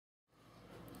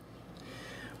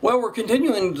Well, we're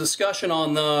continuing the discussion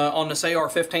on this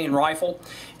AR-15 rifle,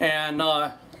 and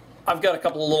I've got a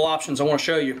couple of little options I want to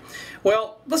show you.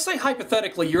 Well, let's say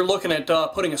hypothetically you're looking at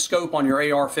putting a scope on your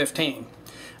AR-15.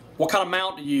 What kind of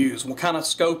mount do you use? What kind of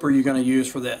scope are you going to use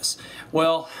for this?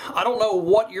 Well, I don't know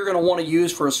what you're going to want to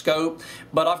use for a scope,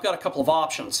 but I've got a couple of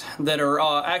options that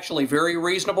are actually very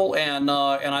reasonable, and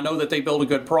I know that they build a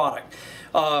good product.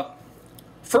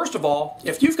 First of all,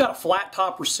 if you've got a flat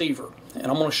top receiver, and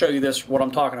I'm going to show you this, what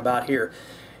I'm talking about here.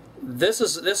 This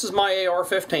is my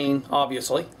AR-15,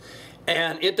 obviously,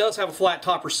 and it does have a flat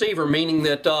top receiver, meaning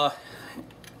that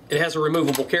it has a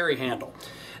removable carry handle.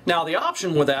 Now, the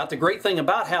option with that, the great thing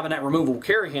about having that removable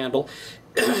carry handle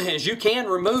is you can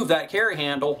remove that carry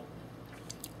handle,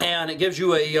 and it gives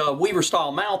you a Weaver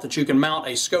style mount that you can mount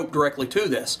a scope directly to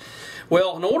this.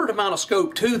 Well, in order to mount a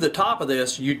scope to the top of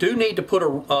this, you do need to put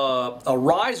a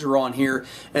riser on here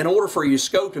in order for your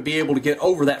scope to be able to get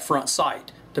over that front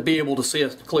sight, to be able to see a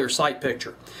clear sight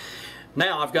picture.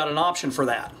 Now, I've got an option for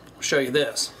that. I'll show you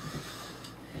this.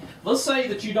 Let's say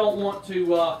that you don't want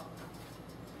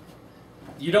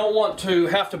to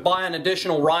have to buy an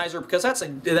additional riser, because that's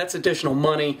additional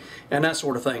money and that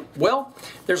sort of thing. Well,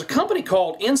 there's a company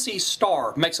called NC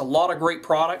Star, makes a lot of great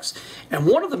products, and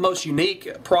one of the most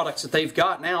unique products that they've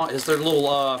got now is their little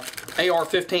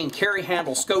AR-15 carry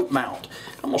handle scope mount.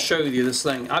 I'm going to show you this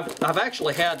thing. I've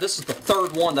actually had, this is the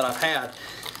third one that I've had,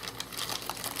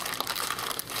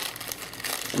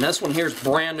 and this one here is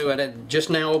brand new. I just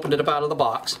now opened it up out of the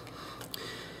box,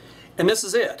 and this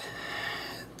is it.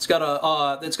 It's got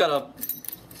a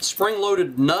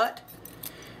spring-loaded nut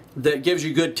that gives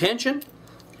you good tension,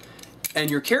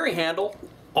 and your carry handle,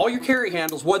 all your carry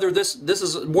handles, whether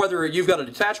whether you've got a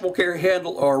detachable carry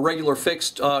handle or a regular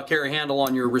fixed carry handle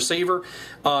on your receiver,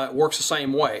 it works the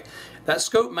same way. That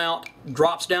scope mount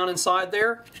drops down inside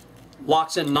there,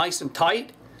 locks in nice and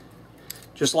tight,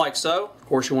 just like so. Of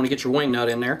course, you want to get your wing nut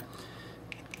in there.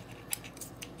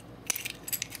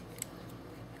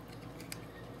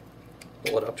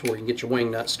 Pull it up to where you can get your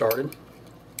wing nut started.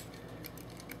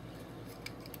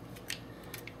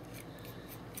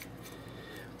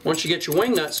 Once you get your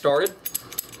wing nut started,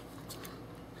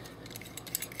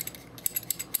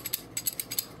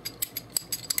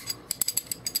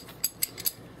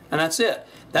 and that's it.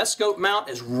 That scope mount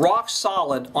is rock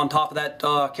solid on top of that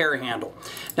carry handle.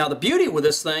 Now, the beauty with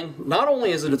this thing, not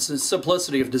only is it its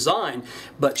simplicity of design,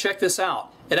 but check this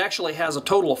out. It actually has a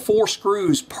total of 4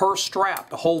 screws per strap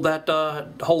to hold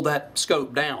that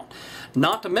scope down.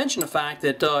 Not to mention the fact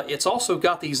that it's also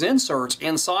got these inserts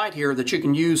inside here that you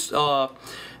can use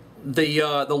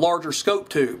the larger scope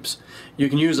tubes. You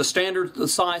can use a standard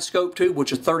size scope tube,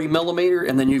 which is 30mm,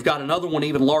 and then you've got another one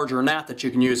even larger than that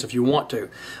you can use if you want to.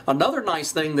 Another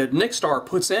nice thing that Nickstar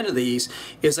puts into these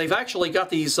is they've actually got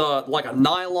these like a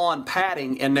nylon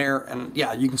padding in there, and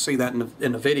yeah, you can see that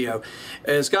in the video.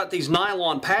 It's got these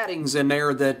nylon paddings in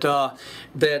there that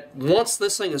that once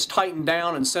this thing is tightened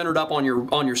down and centered up on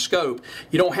your scope,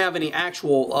 you don't have any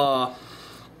actual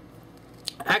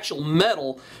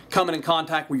metal coming in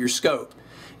contact with your scope,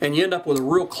 and you end up with a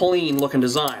real clean looking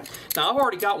design. Now, I've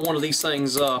already got one of these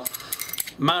things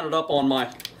mounted up on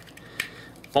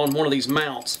one of these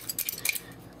mounts.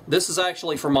 This is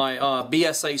actually for my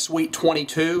BSA Sweet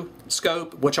 22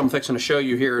 scope, which I'm fixing to show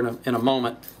you here in a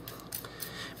moment.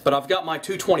 But I've got my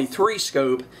 223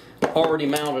 scope already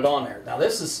mounted on there. Now,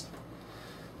 this is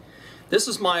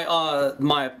my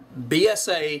my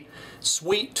BSA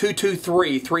Sweet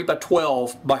 223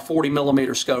 3x12 by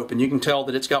 40mm scope, and you can tell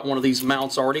that it's got one of these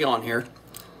mounts already on here.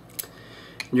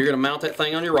 And you're going to mount that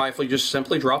thing on your rifle. You just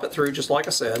simply drop it through, just like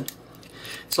I said.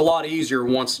 It's a lot easier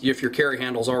if your carry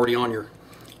handle's already on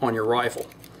your rifle.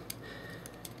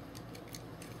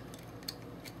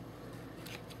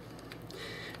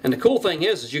 And the cool thing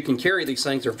is you can carry these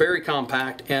things. They're very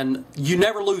compact, and you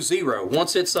never lose zero.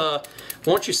 Once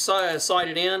you sight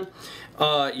it in,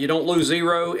 you don't lose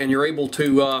zero, and you're able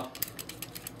to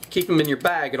keep them in your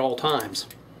bag at all times.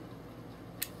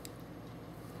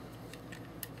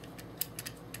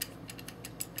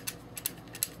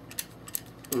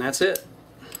 And that's it.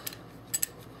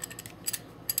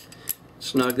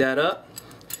 Snug that up,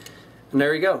 and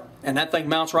there you go. And that thing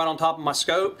mounts right on top of my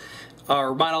scope,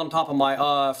 or right on top of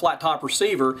my flat top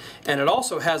receiver, and it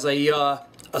also has a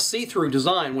see-through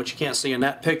design, which you can't see in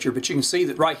that picture, but you can see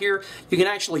that right here you can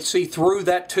actually see through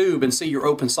that tube and see your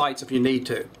open sights if you need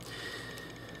to.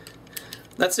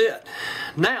 That's it.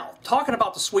 Now, talking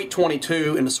about the Sweet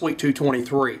 22 and the Sweet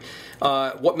 223,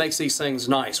 what makes these things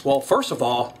nice? Well, first of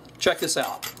all, check this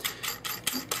out.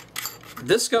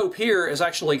 this scope here has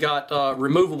actually got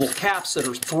removable caps that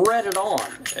are threaded on,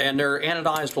 and they're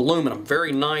anodized aluminum.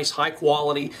 Very nice, high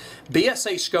quality.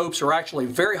 BSA scopes are actually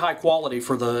very high quality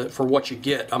for what you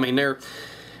get. I mean,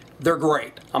 they're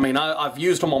great. I mean, I've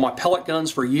used them on my pellet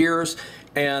guns for years,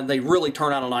 and they really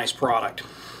turn out a nice product.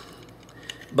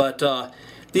 But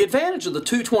the advantage of the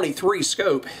 223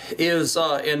 scope is,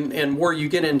 and where you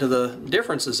get into the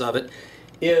differences of it,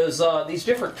 is these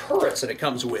different turrets that it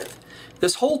comes with.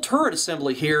 This whole turret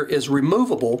assembly here is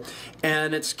removable,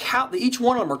 and each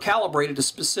one of them are calibrated to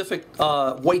specific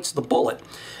weights of the bullet.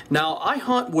 Now, I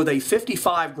hunt with a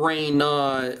 55 grain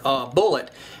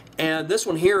bullet, and this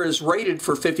one here is rated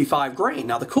for 55 grain.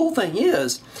 Now, the cool thing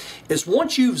is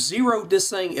once you've zeroed this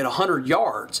thing at 100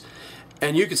 yards,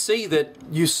 and you can see that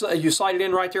you sight it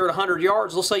in right there at 100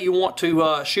 yards. Let's say you want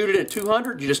to shoot it at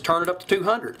 200, you just turn it up to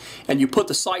 200, and you put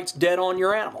the sights dead on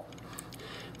your animal.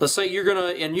 Let's say you're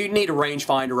gonna, and you need a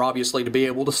rangefinder obviously to be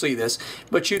able to see this,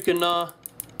 but you can go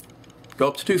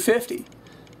up to 250,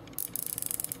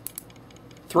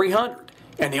 300,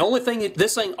 and the only thing,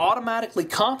 this thing automatically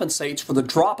compensates for the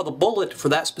drop of the bullet for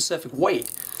that specific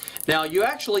weight. Now, you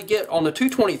actually get on the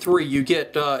 223, you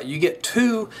get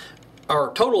two, or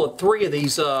a total of three of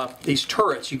these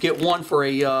turrets. You get one for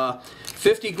a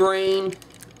 50 grain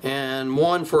and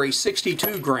one for a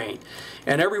 62 grain,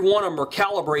 and every one of them are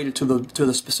calibrated to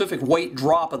the specific weight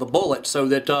drop of the bullet, so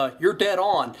that you're dead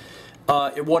on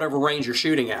at whatever range you're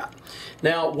shooting at.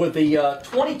 Now, with the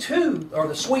 22 or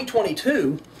the Sweet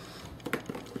 22,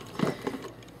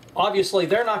 obviously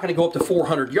they're not going to go up to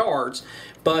 400 yards,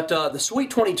 but the Sweet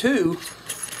 22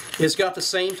 has got the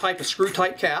same type of screw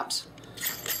type caps.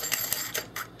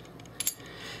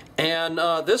 And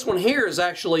this one here is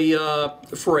actually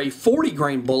for a 40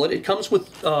 grain bullet. It comes with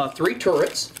 3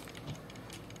 turrets.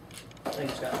 I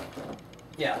think it's got,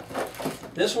 yeah.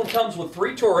 This one comes with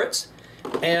 3 turrets,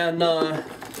 and the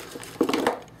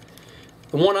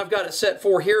one I've got it set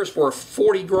for here is for a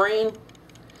 40 grain,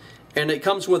 and it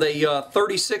comes with a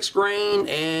 36 grain,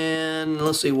 and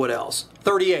let's see what else,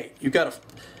 38. You've got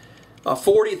a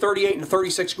 40, 38, and a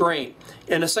 36 grain.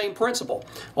 And the same principle.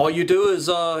 All you do is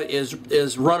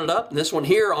run it up. And this one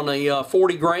here on a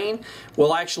 40 grain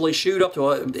will actually shoot up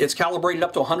to it's calibrated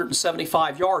up to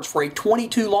 175 yards for a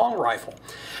 22 long rifle.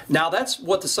 Now, that's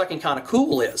what the second kind of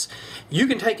cool is. You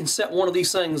can take and set one of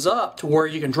these things up to where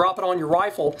you can drop it on your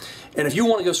rifle, and if you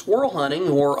want to go squirrel hunting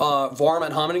or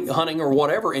varmint hunting or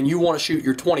whatever, and you want to shoot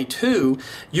your 22,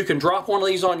 you can drop one of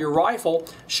these on your rifle,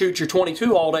 shoot your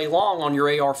 22 all day long on your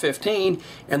AR-15,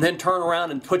 and then turn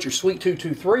around and put your Sweet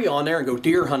 223 on there and go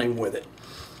deer hunting with it.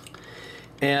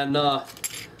 And I'm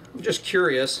just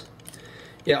curious,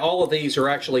 yeah, all of these are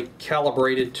actually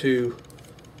calibrated to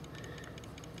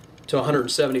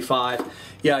 175.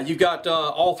 Yeah, you've got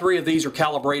all 3 of these are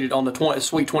calibrated on the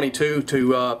Sweet 22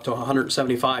 to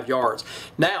 175 yards.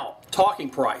 Now, talking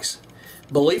price.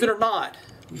 Believe it or not,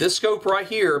 this scope right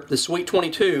here, the Sweet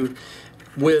 22,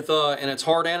 with and it's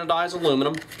hard anodized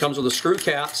aluminum, comes with the screw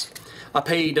caps. I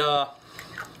paid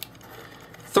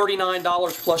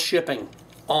 $39 plus shipping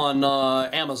on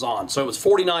Amazon, so it was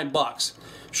 49 bucks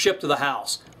shipped to the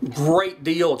house. Great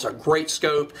deal. It's a great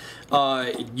scope.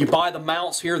 You buy the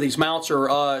mounts here. These mounts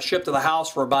are shipped to the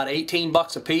house for about 18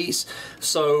 bucks a piece.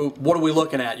 So what are we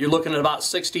looking at? You're looking at about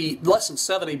less than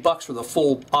 70 bucks for the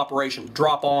full operation.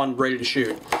 Drop on, ready to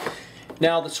shoot.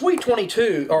 Now, the Sweet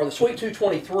 22 or the Sweet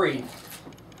 223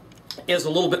 is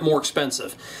a little bit more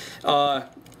expensive.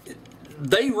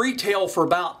 They retail for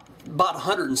about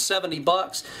 170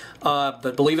 bucks,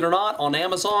 but believe it or not, on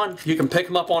Amazon you can pick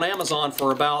them up on Amazon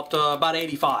for about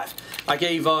 85. I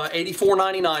gave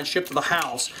 $84.99 shipped to the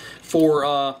house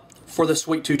for the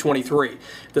Sweet 223.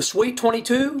 The Sweet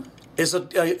 22 is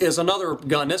another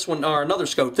gun. This one, or another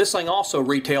scope. This thing also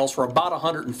retails for about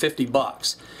 150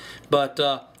 bucks. But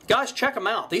guys, check them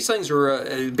out. These things are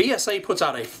BSA puts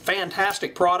out a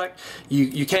fantastic product.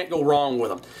 You can't go wrong with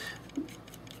them.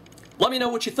 Let me know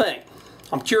what you think.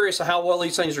 I'm curious of how well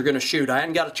these things are going to shoot. I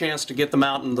hadn't got a chance to get them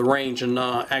out in the range and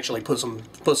actually put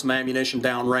some ammunition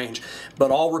down range.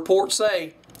 But all reports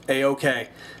say A-OK.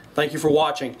 Thank you for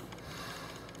watching.